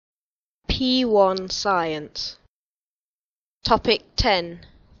P.1 Science. Topic 10.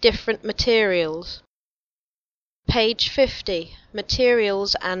 Different materials. Page 50.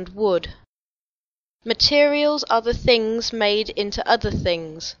 Materials and wood. Materials are the things made into other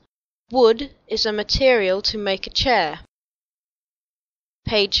things. Wood is a material to make a chair.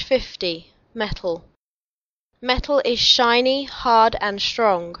 Page 50. Metal. Metal is shiny, hard and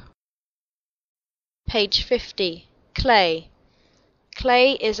strong. Page 50. Clay.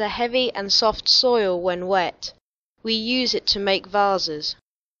 Clay is a heavy and soft soil when wet. We use it to make vases.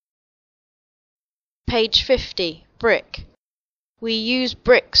 Page 50. Brick. We use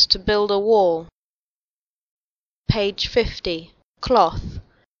bricks to build a wall. Page 50. Cloth.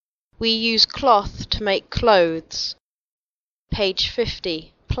 We use cloth to make clothes. Page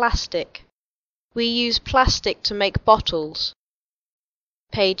 50. Plastic. We use plastic to make bottles.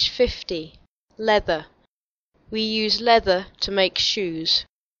 Page 50. Leather. We use leather to make shoes.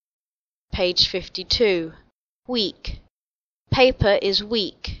 Page 52. Weak. Paper is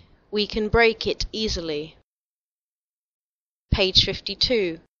weak. We can break it easily. Page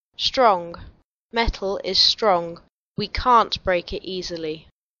 52. Strong. Metal is strong. We can't break it easily.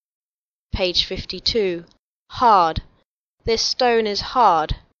 Page 52. Hard. This stone is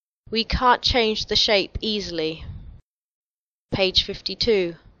hard. We can't change the shape easily. Page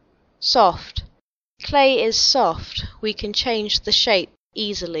 52. Soft. Clay is soft. We can change the shape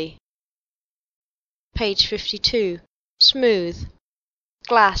easily. Page 52. Smooth.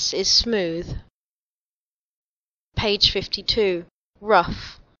 Glass is smooth. Page 52.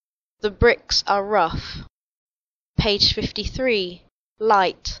 Rough. The bricks are rough. Page 53.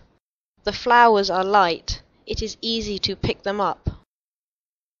 Light. The flowers are light. It is easy to pick them up.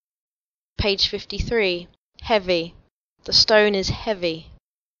 Page 53. Heavy. The stone is heavy.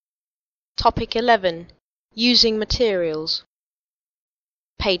 Topic 11. Using materials.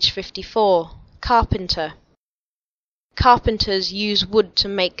 Page 54. Carpenter. Carpenters use wood to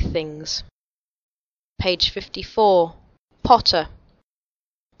make things. Page 54. Potter.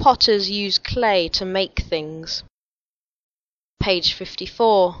 Potters use clay to make things. Page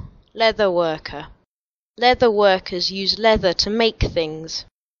 54. Leather worker. Leather workers use leather to make things.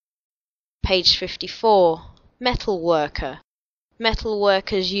 Page 54. Metal worker. Metal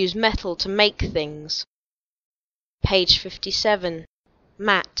workers use metal to make things. Page 57.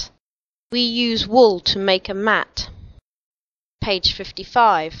 Mat. We use wool to make a mat. Page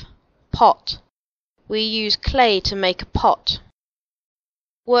 55. Pot. We use clay to make a pot.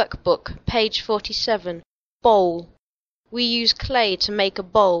 Workbook, page 47. Bowl. We use clay to make a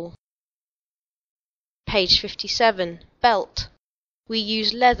bowl. Page 57. Belt. We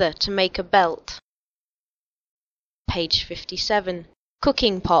use leather to make a belt. Page 57.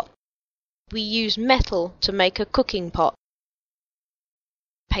 Cooking pot. We use metal to make a cooking pot.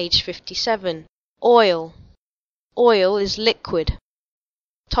 Page 57. Oil. Oil is liquid.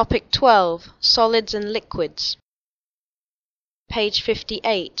 Topic 12. Solids and liquids. Page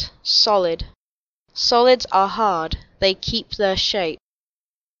 58. Solid. Solids are hard. They keep their shape.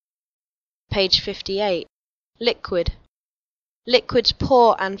 Page 58. Liquid. Liquids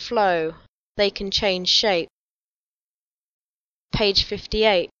pour and flow. They can change shape. Page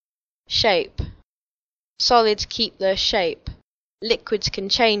 58. Shape. Solids keep their shape. Liquids can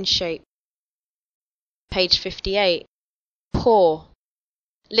change shape. Page 58. Pour.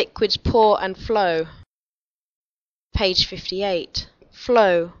 Liquids pour and flow. Page 58.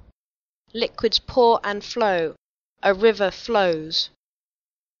 Flow. Liquids pour and flow. A river flows.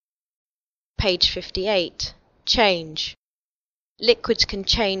 Page 58. Change. Liquids can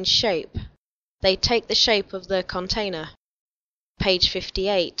change shape. They take the shape of their container. Page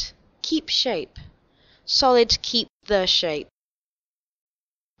 58. Keep shape. Solids keep their shape.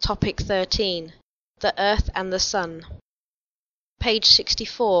 Topic 13. The Earth and the Sun. Page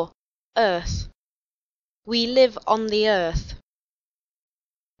 64. Earth. We live on the Earth.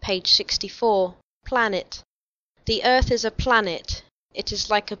 Page 64. Planet. The Earth is a planet. It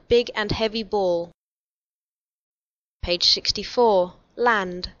is like a big and heavy ball. Page 64.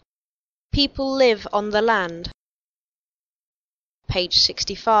 Land. People live on the land. Page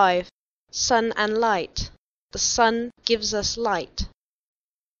 65. Sun and light. The sun gives us light.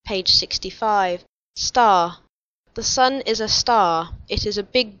 Page 65. Star. The sun is a star. It is a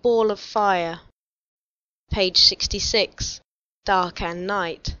big ball of fire. Page 66. Dark and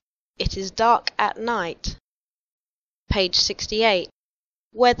night. It is dark at night. Page 68.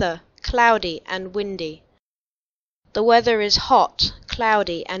 Weather, cloudy and windy. The weather is hot,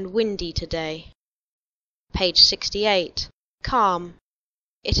 cloudy and windy today. Page 68. Calm.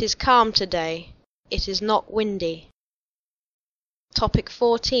 It is calm today. It is not windy. Topic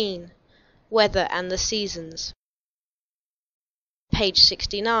 14. Weather and the seasons. Page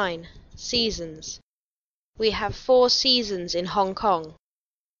 69. Seasons. We have 4 seasons in Hong Kong.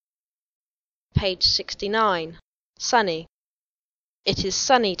 Page 69. Sunny. It is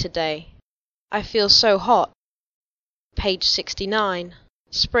sunny today. I feel so hot. Page 69.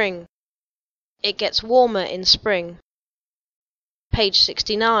 Spring. It gets warmer in spring. Page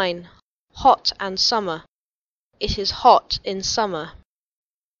 69. Hot and summer. It is hot in summer.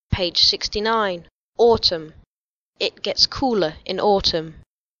 Page 69. Autumn. It gets cooler in autumn.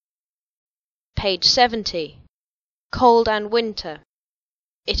 Page 70. Cold and winter.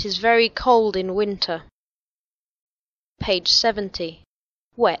 It is very cold in winter. Page 70.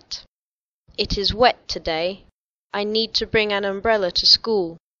 Wet. It is wet today. I need to bring an umbrella to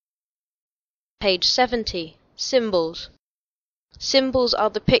school. Page 70. Symbols. Symbols are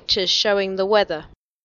the pictures showing the weather.